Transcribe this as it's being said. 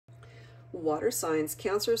Water signs,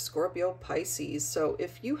 Cancer, Scorpio, Pisces. So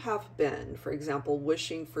if you have been, for example,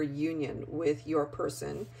 wishing for union with your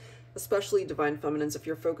person, especially divine feminines, if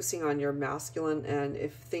you're focusing on your masculine and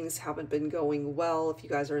if things haven't been going well, if you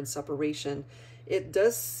guys are in separation, it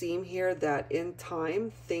does seem here that in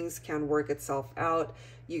time things can work itself out.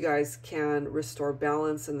 You guys can restore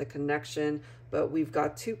balance in the connection, but we've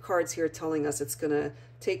got two cards here telling us it's going to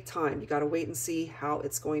take time. You got to wait and see how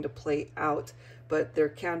it's going to play out. But there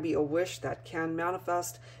can be a wish that can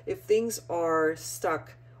manifest if things are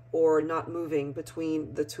stuck or not moving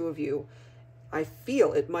between the two of you. I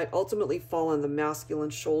feel it might ultimately fall on the masculine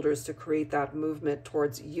shoulders to create that movement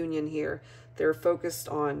towards union here. They're focused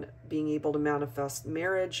on being able to manifest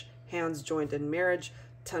marriage, hands joined in marriage.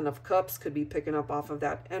 10 of Cups could be picking up off of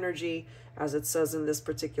that energy. As it says in this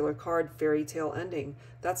particular card, fairy tale ending.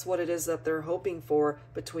 That's what it is that they're hoping for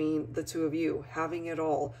between the two of you, having it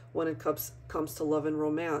all when it comes to love and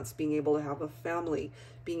romance, being able to have a family,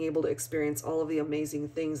 being able to experience all of the amazing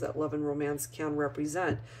things that love and romance can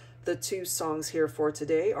represent. The two songs here for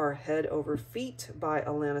today are Head Over Feet by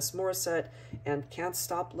Alanis Morissette and Can't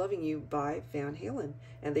Stop Loving You by Van Halen.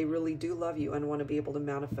 And they really do love you and want to be able to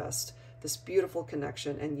manifest this beautiful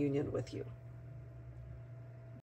connection and union with you.